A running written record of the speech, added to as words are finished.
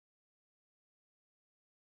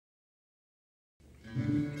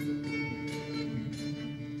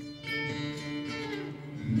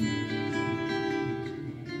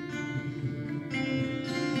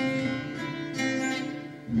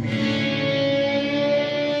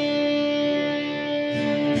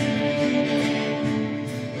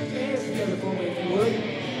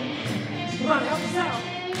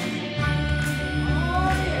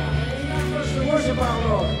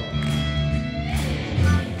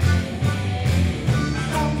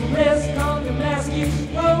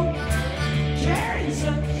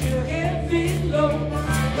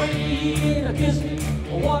in a Disney.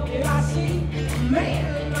 What did I see? A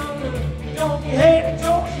man on the donkey-headed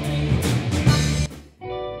Georgia.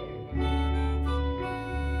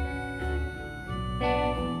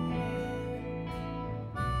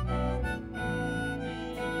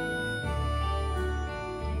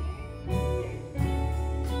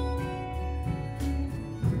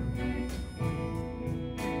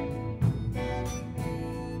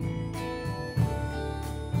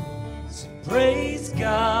 Praise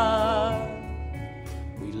God,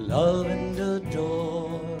 we love and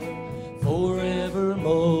adore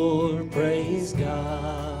forevermore. Praise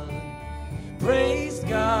God, praise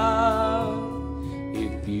God.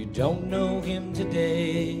 If you don't know Him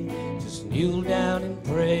today, just kneel down and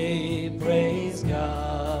pray. Praise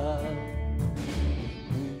God.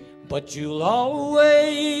 But you'll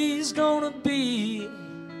always gonna be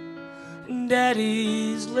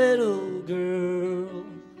Daddy's little girl.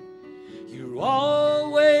 You're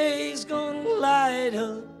always gonna light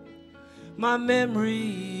up my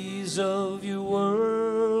memories of your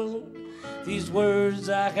world. These words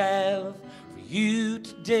I have for you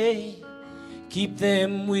today, keep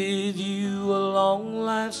them with you along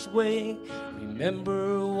life's way.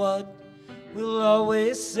 Remember what we'll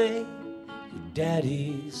always say, your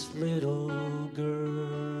daddy's little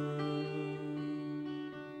girl.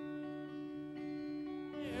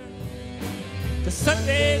 The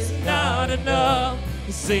Sunday's not enough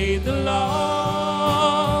to save the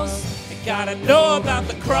lost. You gotta know about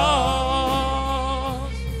the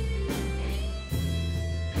cross.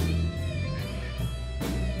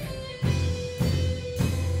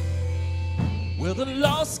 Well, the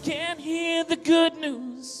lost can't hear the good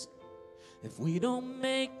news if we don't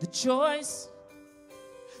make the choice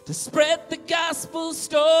to spread the gospel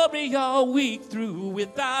story all week through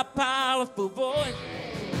with our powerful voice.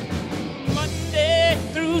 Monday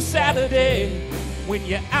through Saturday, when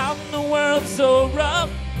you're out in the world so rough,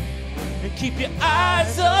 and keep your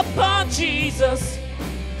eyes up on Jesus,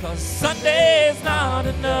 'cause Sunday's not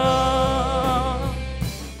enough.